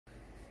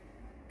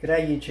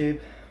G'day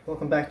YouTube,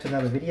 welcome back to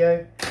another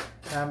video.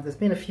 There's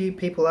been a few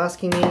people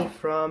asking me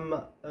from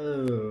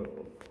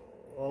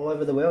all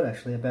over the world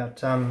actually about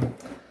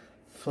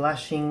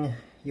flashing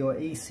your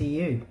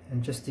ECU,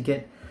 and just to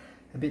get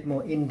a bit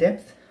more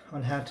in-depth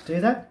on how to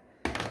do that.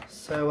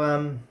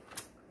 So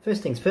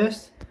first things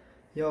first,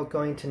 you're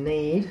going to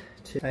need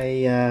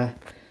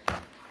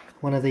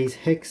one of these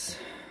hex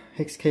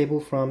cable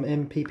from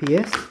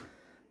MPPS.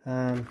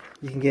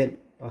 You can get,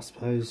 I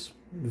suppose,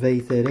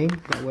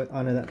 V13.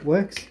 I know that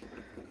works.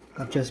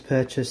 I've just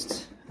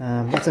purchased,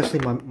 that's actually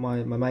my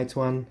mate's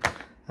one,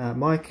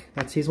 Mike,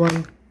 that's his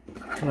one,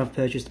 and I've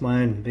purchased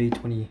my own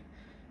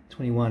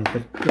V21,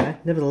 but yeah,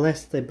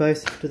 nevertheless they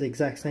both do the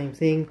exact same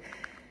thing.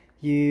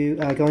 You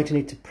are going to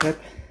need to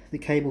prep the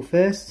cable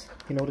first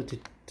in order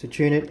to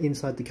tune it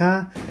inside the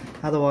car.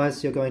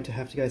 Otherwise you're going to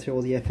have to go through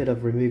all the effort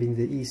of removing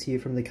the ECU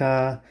from the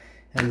car,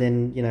 and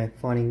then, you know,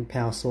 finding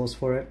power source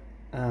for it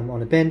on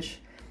a bench,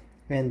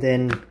 and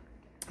then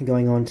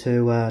going on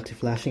to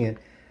flashing it.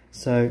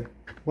 So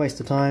waste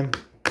of time.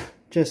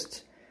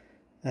 Just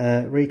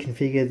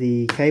reconfigure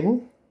the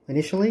cable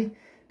initially,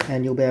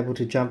 and you'll be able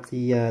to jump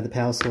the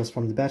power source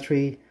from the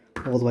battery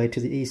all the way to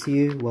the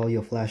ECU while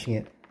you're flashing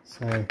it.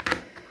 So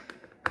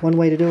one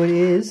way to do it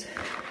is,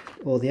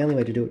 or the only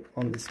way to do it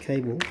on this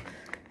cable,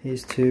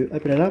 is to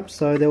open it up.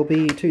 So there'll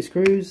be 2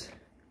 screws,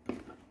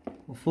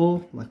 or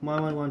 4, like my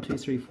one, 1, 2,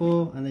 3,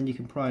 4, and then you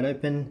can pry it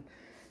open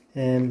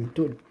and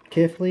do it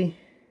carefully.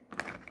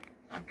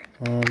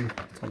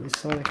 It's on this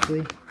side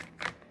actually,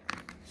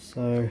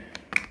 so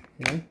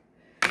you know,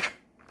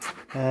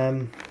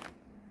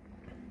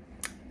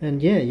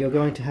 and yeah, you're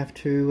going to have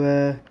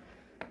to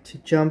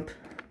jump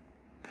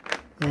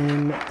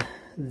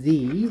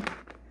the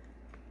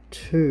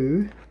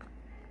 2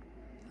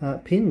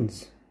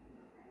 pins.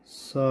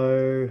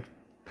 So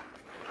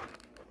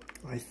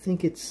I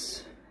think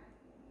it's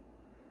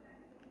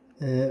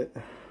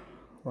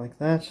like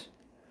that.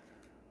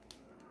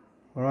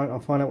 Alright, I'll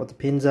find out what the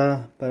pins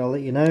are, but I'll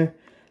let you know.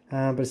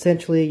 But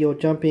essentially you're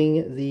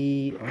jumping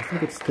the, I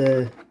think it's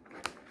the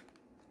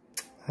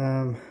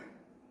from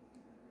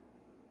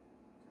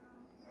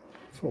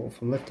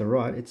left to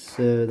right, it's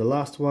the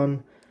last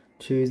one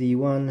to the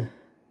 1,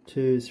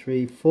 2,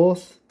 3,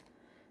 4th,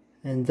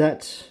 and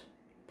that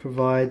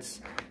provides,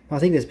 I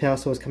think there's power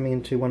source coming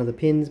into one of the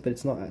pins, but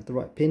it's not at the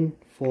right pin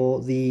for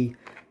the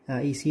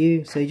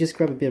ECU. So you just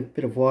grab a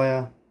bit of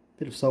wire,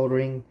 bit of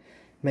soldering,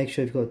 make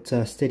sure you've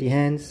got steady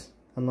hands,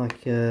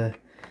 unlike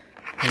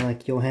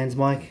your hands,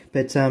 Mike,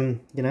 but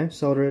you know,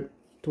 solder it,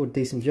 do a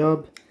decent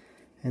job,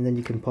 and then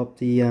you can pop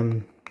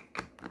the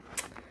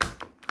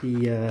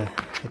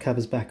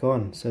covers back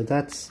on. So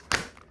that's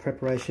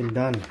preparation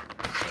done.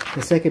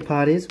 The second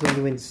part is when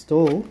you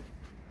install,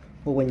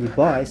 or when you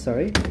buy,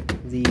 sorry,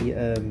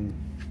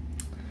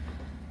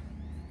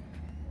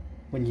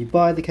 when you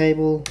buy the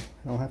cable.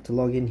 I'll have to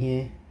log in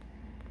here.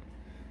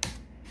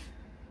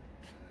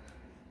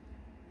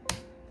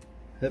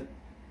 Yep.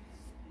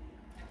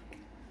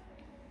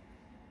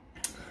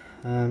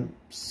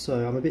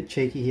 So I'm a bit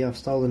cheeky here. I've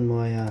stolen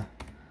my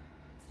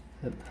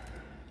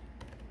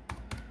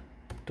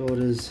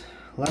daughter's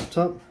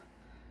laptop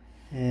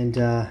and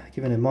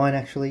given her mine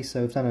actually,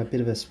 so we've done a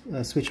bit of a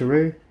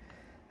switcheroo,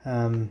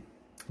 and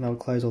I'll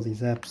close all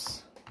these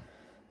apps.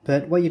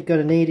 But what you've got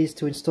to need is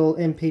to install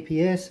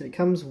MPPS. It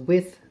comes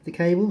with the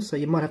cable, so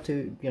you might have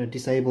to, you know,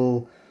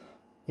 disable,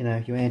 you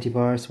know, your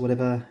antivirus or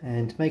whatever,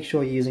 and make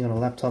sure you're using it on a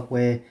laptop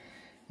where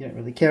you don't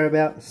really care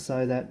about,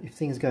 so that if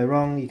things go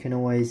wrong you can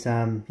always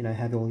you know,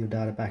 have all your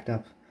data backed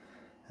up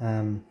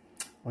on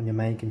your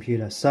main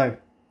computer. So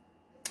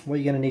what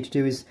you're going to need to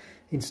do is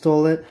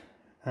install it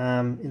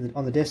on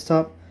the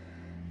desktop,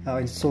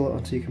 install it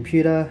onto your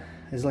computer.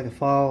 There's like a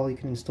file you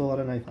can install. I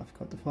don't know if I've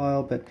got the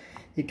file, but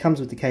it comes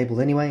with the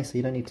cable anyway, so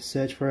you don't need to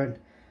search for it.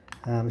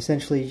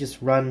 Essentially you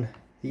just run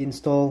the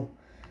install.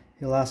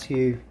 It'll ask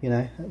you, you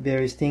know,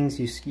 various things.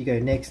 You go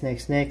next,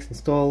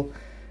 install,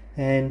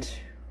 and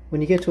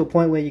when you get to a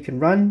point where you can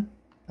run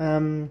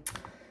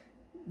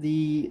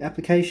the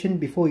application,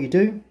 before you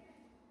do,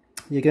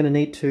 you're going to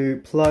need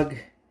to plug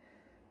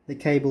the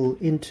cable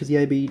into the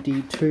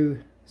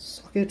OBD2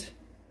 socket.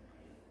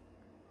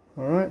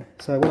 Alright,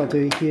 so what I'll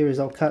do here is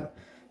I'll cut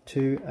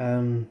to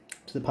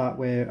the part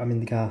where I'm in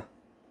the car.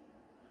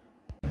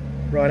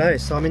 Righto,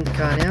 so I'm in the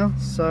car now.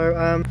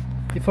 So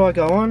before I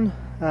go on,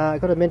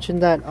 I've got to mention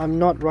that I'm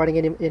not writing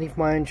any of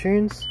my own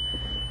tunes.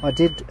 I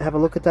did have a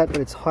look at that, but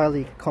it's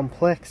highly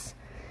complex,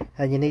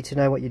 and you need to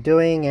know what you're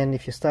doing. And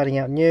if you're starting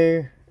out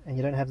new and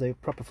you don't have the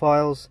proper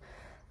files,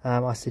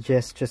 I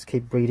suggest just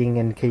keep reading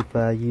and keep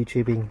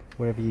YouTubing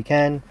wherever you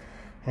can,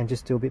 and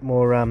just do a bit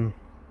more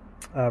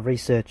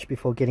research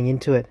before getting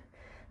into it.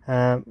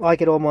 I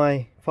get all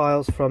my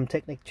files from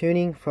Technic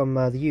Tuning from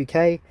the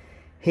UK.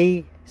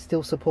 He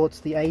still supports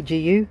the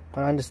AGU.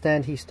 I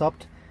understand he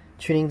stopped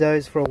tuning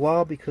those for a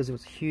while because it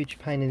was a huge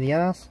pain in the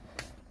ass,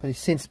 but he's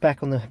since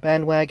back on the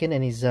bandwagon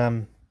and he's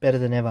better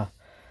than ever.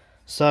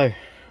 So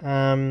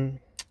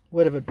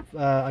word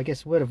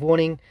of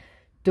warning,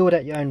 do it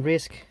at your own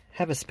risk.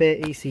 Have a spare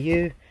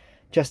ECU,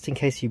 just in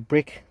case you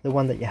brick the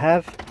one that you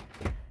have,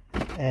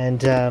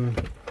 and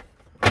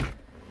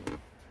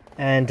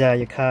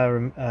your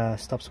car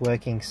stops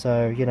working.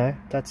 So you know,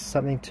 that's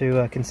something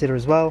to consider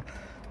as well.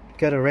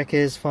 Go to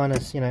Wreckers, find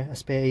us, you know, a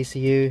spare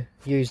ECU,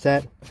 use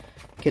that,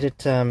 get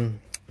it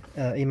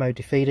emo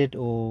defeated,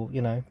 or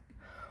you know,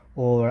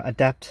 or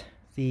adapt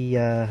the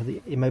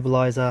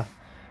immobilizer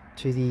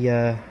to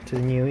the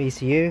new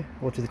ECU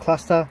or to the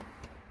cluster.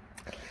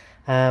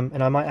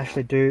 And I might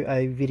actually do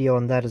a video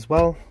on that as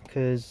well,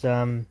 because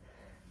I've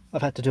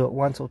had to do it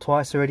once or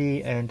twice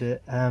already, and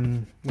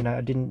you know,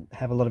 I didn't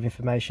have a lot of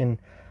information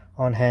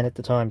on hand at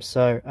the time.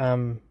 So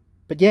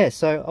but yeah,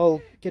 so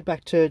I'll get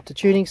back to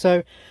tuning.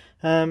 So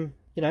you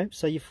know,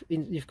 so you've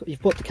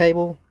bought the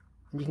cable,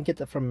 and you can get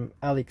that from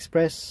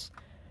AliExpress,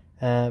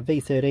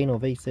 V13 or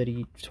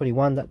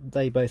V3021, that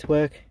they both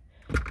work.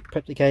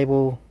 Prep the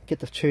cable, get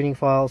the tuning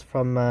files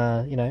from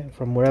you know,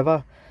 from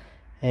wherever,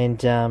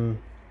 and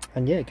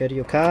yeah, go to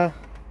your car,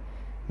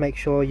 make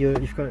sure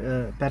you've got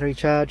a battery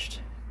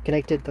charged,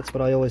 connected. That's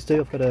what I always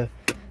do. I've got a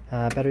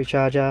battery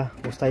charger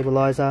or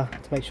stabilizer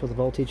to make sure the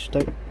voltage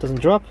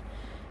doesn't drop,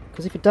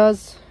 because if it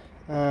does,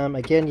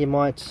 again, you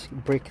might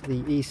brick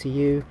the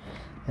ECU,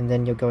 and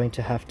then you're going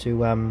to have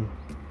to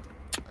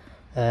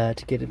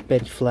get it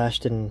bench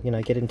flashed, and you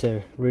know, get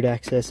into root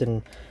access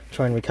and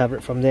try and recover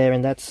it from there,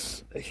 and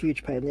that's a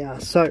huge pain in the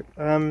ass. So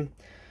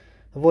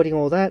avoiding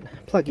all that,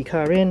 plug your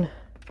car in,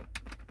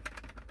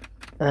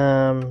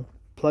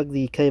 plug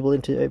the cable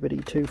into the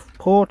OBD2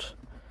 port,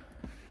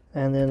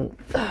 and then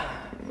there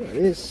it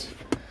is,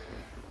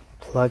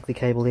 plug the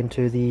cable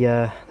into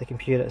the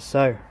computer.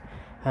 So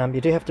you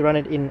do have to run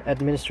it in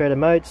administrator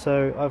mode,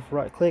 so I've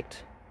right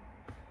clicked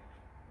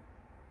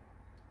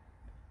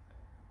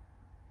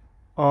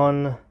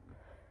on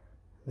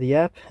the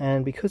app,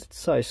 and because it's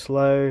so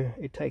slow,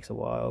 it takes a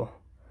while,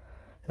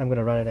 and I'm going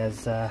to run it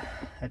as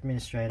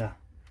administrator,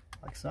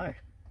 like so.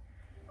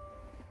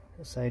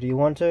 So do you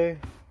want to?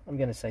 I'm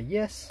going to say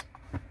yes,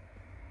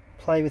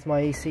 play with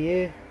my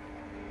ECU,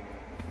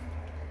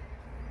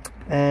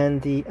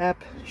 and the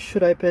app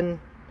should open,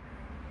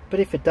 but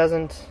if it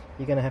doesn't,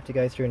 you're going to have to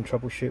go through and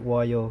troubleshoot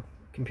why your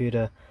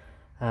computer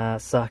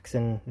sucks.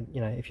 And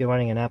you know, if you're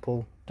running an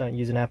Apple, don't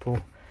use an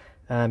Apple,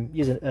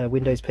 use a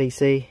Windows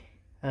PC.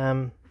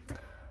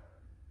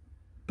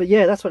 But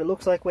yeah, that's what it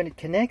looks like when it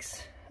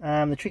connects.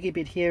 The tricky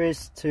bit here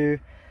is to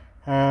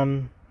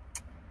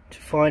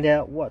find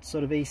out what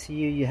sort of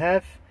ECU you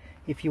have.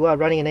 If you are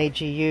running an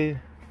AGU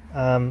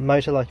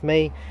motor like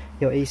me,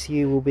 your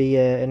ECU will be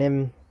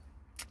an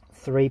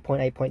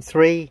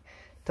m3.8.3.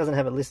 Doesn't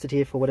have it listed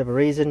here for whatever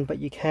reason, but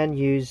you can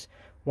use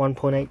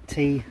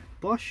 1.8T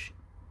Bosch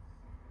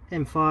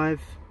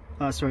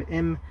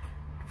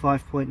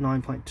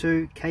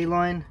M5.9.2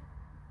 K-line.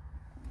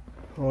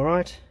 All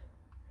right,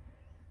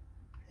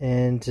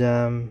 and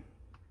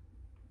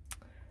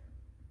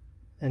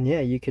yeah,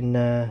 you can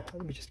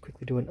let me just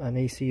quickly do an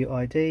ECU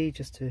ID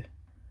just to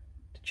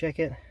check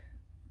it.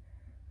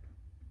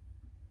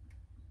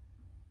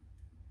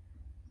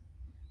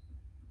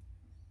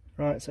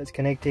 Right, so it's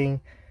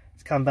connecting.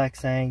 It's come back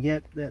saying,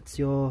 yep, that's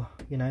your,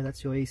 you know,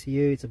 that's your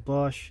ECU. It's a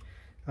Bosch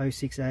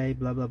 06A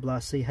blah blah blah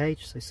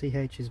CH. So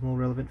CH is more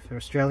relevant for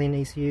Australian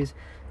ECUs.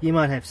 You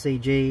might have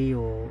CG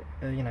or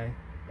you know,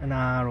 an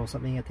R or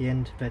something at the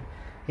end, but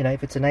you know,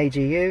 if it's an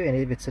AGU and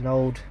if it's an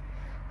old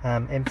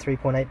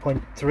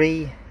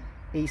m3.8.3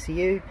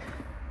 ECU,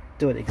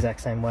 do it the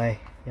exact same way.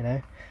 You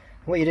know,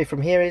 what you do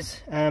from here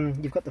is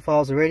you've got the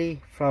files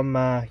already from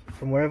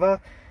wherever.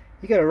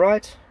 You go to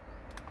write,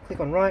 click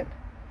on write.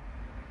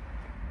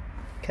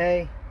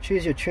 Okay,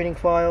 choose your tuning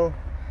file.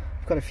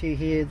 I've got a few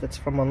here that's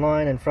from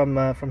online and from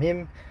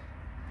him.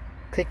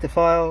 Click the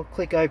file,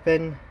 click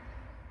open,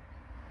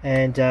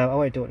 and I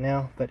won't do it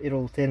now, but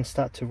it'll then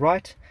start to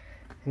write.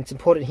 And it's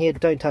important here,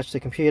 don't touch the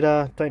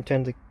computer, don't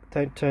turn the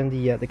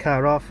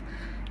car off,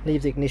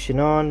 leave the ignition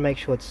on, make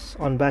sure it's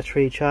on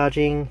battery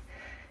charging,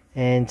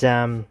 and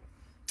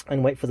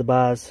wait for the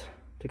bars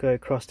to go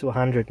across to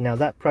 100. Now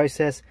that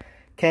process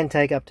can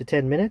take up to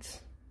 10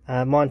 minutes.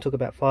 Mine took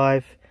about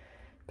 5.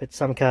 But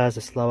some cars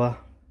are slower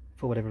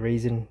for whatever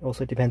reason.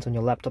 Also depends on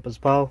your laptop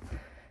as well.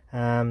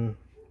 And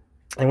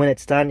when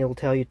it's done, it'll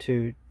tell you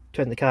to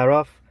turn the car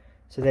off.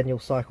 So then you'll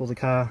cycle the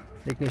car,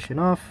 the ignition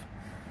off.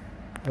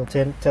 It'll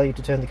tell you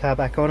to turn the car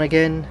back on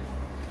again,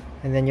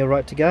 and then you're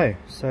right to go.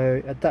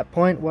 So at that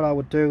point, what I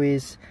would do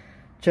is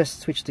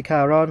just switch the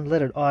car on,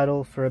 let it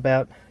idle for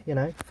about, you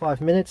know, 5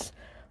 minutes.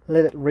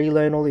 Let it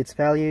relearn all its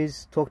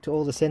values, talk to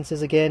all the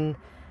sensors again,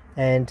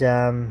 and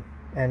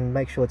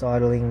make sure it's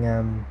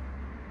idling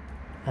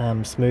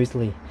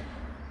smoothly.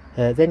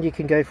 Then you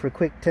can go for a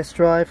quick test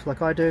drive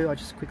like I do. I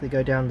just quickly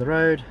go down the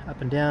road, up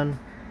and down,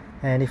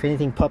 and if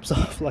anything pops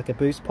off like a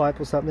boost pipe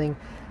or something,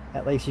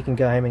 at least you can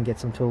go home and get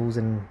some tools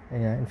and, you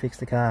know, and fix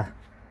the car.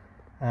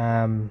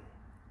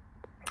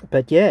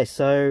 But yeah,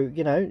 so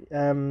you know,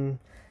 a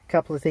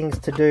couple of things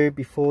to do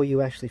before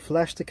you actually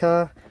flash the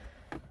car.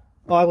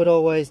 I would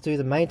always do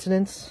the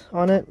maintenance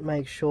on it,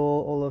 make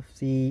sure all of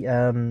the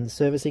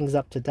servicing's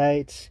up to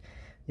date,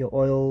 your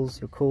oils,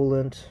 your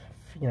coolant,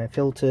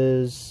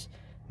 filters,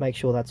 make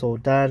sure that's all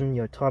done.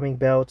 Your timing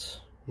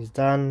belt is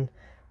done,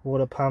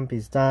 water pump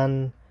is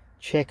done.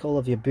 Check all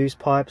of your boost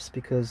pipes,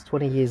 because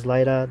 20 years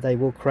later they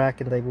will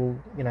crack and they will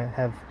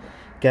have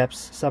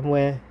gaps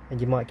somewhere, and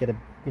you might get a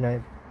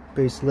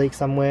boost leak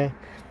somewhere,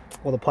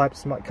 or the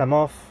pipes might come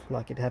off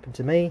like it happened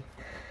to me.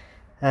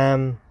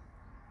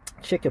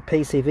 Check your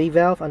PCV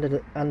valve under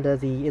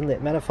the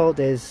inlet manifold.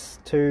 There's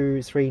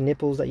 2-3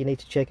 nipples that you need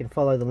to check and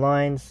follow the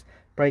lines.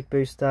 Brake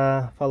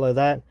booster, follow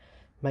that,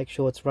 make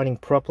sure it's running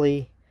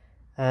properly.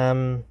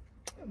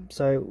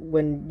 So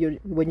when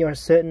you're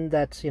certain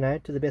that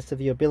to the best of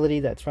your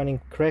ability that's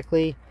running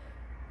correctly,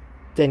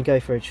 then go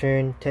for a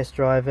tune, test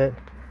drive it.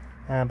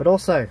 But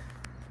also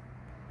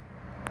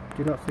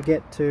do not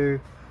forget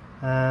to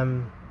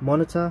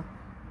monitor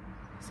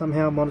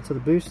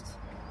the boost,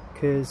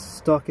 because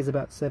stock is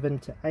about 7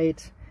 to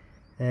 8.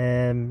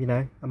 A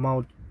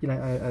mild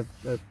a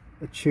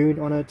tune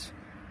on it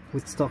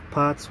with stock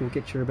parts will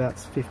get you about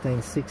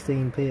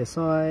 15-16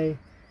 psi.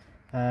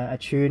 A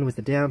tune with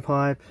the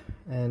downpipe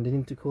and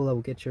an intercooler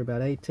will get you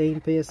about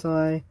 18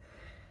 psi.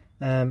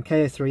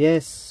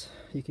 KO3S,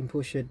 you can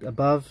push it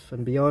above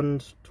and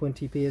beyond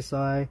 20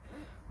 psi.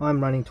 I'm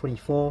running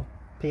 24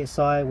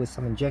 psi with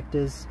some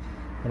injectors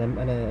and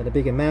a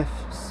bigger MAF,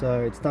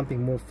 so it's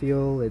dumping more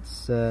fuel.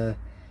 It's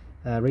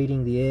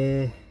reading the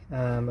air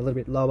a little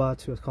bit lower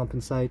to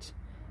compensate,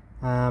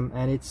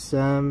 and it's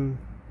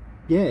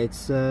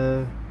it's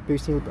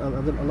boosting a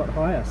lot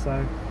higher.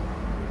 So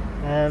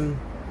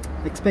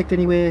expect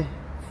anywhere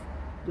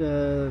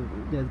the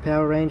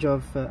power range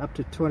of up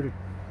to 200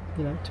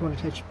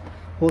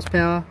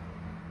 horsepower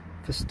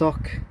for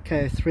stock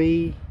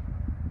KO3.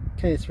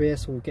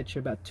 KO3S will get you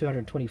about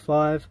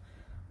 225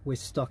 with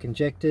stock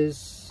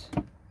injectors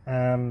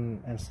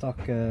and stock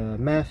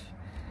MAF,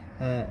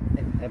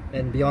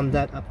 and beyond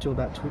that up to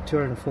about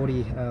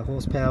 240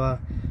 horsepower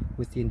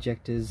with the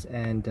injectors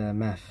and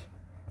MAF,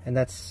 and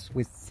that's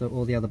with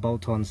all the other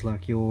bolt-ons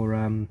like your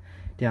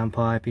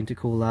downpipe,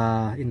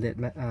 intercooler,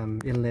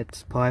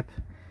 inlet pipe,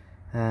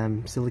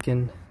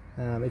 silicon.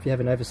 If you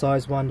have an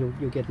oversized one,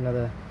 you'll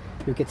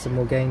get some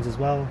more gains as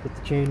well with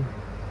the tune.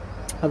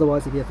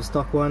 Otherwise, if you have a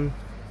stock one,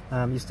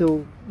 you'll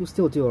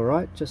still do all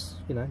right. Just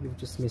you'll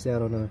just miss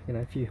out on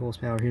a few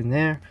horsepower here and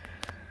there.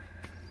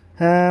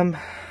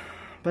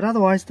 But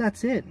otherwise,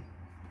 that's it.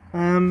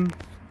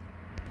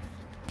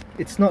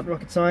 It's not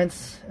rocket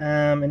science.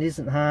 It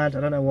isn't hard.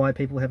 I don't know why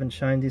people haven't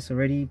shown this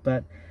already,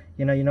 but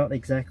you're not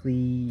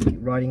exactly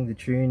writing the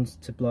tunes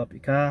to blow up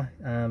your car.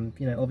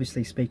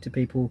 Obviously speak to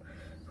people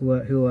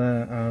who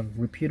are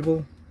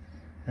reputable.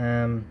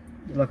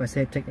 Like I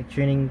said, Technic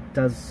Tuning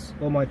does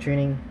all my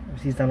tuning.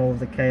 He's done all of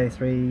the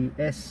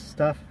KO3S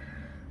stuff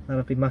that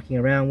I've been mucking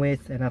around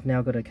with, and I've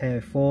now got a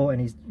KO4,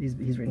 and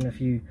he's written a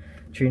few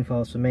tune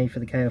files for me for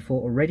the KO4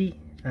 already.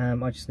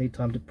 I just need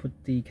time to put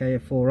the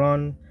KO4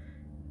 on,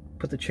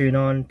 put the tune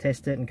on,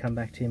 test it, and come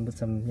back to him with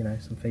some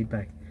some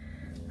feedback.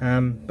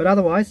 But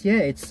otherwise, yeah,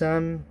 it's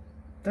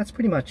that's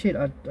pretty much it.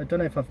 I don't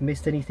know if I've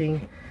missed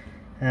anything,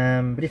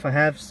 but if I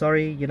have,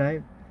 sorry.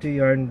 Do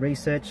your own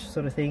research,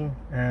 sort of thing.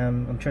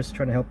 I'm just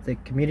trying to help the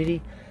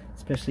community,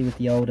 especially with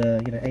the older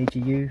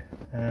AGU.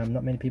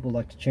 Not many people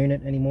like to tune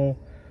it anymore,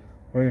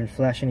 or even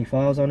flash any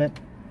files on it.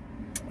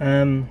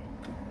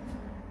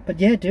 But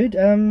yeah, dude.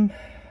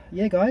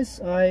 Yeah,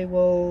 guys, I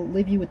will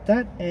leave you with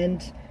that.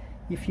 And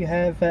if you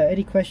have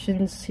any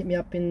questions, hit me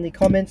up in the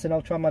comments, and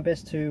I'll try my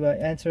best to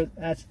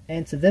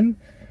answer them,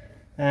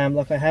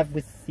 like I have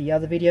with the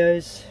other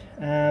videos.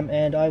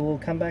 And I will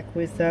come back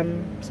with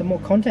some more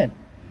content.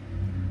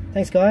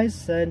 Thanks,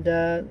 guys, and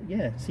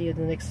yeah, see you in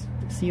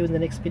the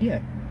next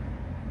video.